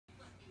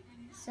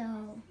So,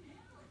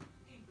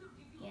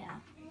 yeah.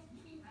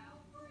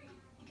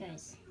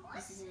 Guys,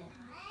 this is it.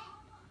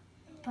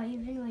 What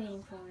you've been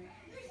waiting for.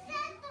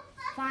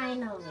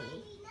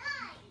 Finally,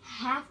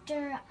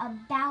 after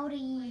about a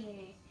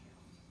year,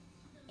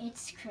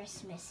 it's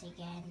Christmas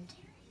again.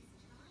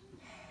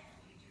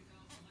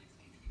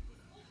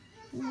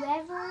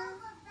 Whoever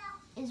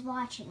is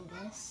watching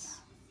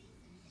this,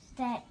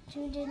 that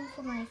tuned in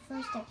for my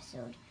first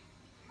episode,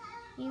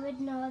 you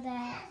would know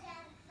that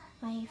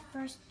my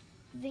first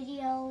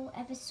video,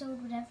 episode,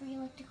 whatever you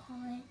like to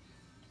call it,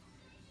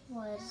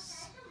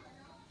 was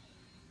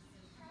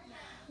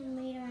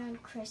made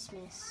around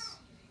Christmas.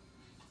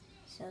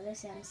 So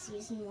this ends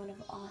season 1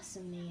 of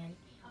Awesome Man.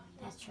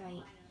 That's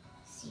right,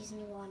 season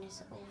 1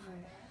 is over.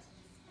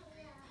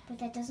 But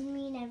that doesn't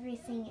mean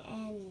everything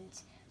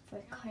ends for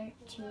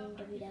cartoon,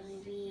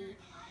 WWE,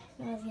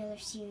 and all the other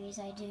series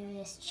I do.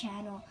 This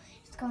channel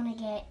is gonna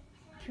get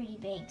pretty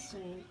big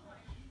soon.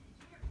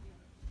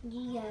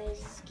 You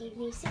guys gave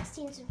me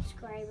 16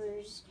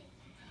 subscribers.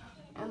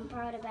 I'm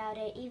proud about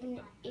it,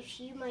 even if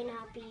you might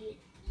not be.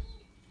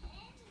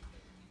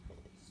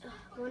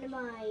 One of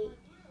my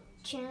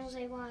channels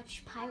I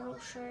watch, Pyro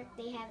Shark,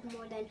 they have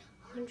more than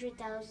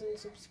 100,000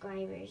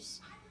 subscribers.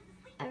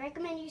 I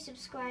recommend you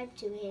subscribe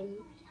to him.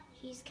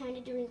 He's kind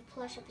of doing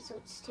plush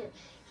episodes too.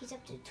 He's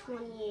up to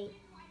 28.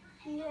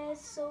 He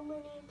has so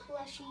many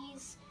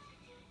plushies,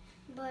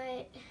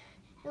 but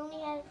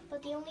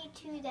the only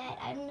two that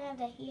I don't have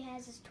that he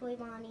has is Toy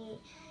Bonnie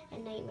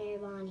and Nightmare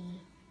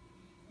Bonnie.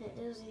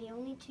 Those are the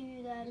only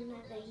two that I don't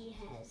have that he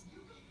has.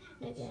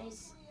 Now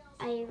guys,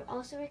 I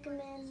also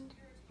recommend,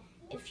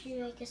 if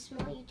you're like a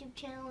small YouTube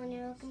channel and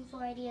you're looking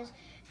for ideas,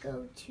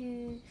 go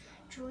to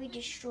Droid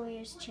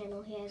Destroyer's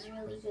channel. He has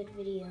really good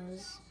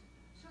videos.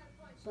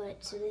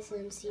 But so this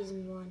is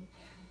season 1.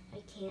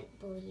 I can't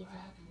believe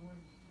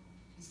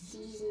it.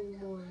 Season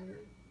 1.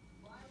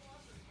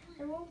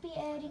 I won't be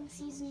adding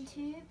season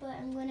 2, but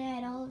I'm going to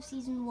add all of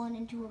season 1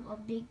 into a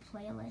big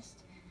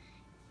playlist.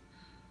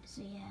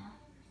 So yeah.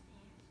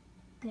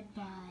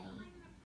 Goodbye.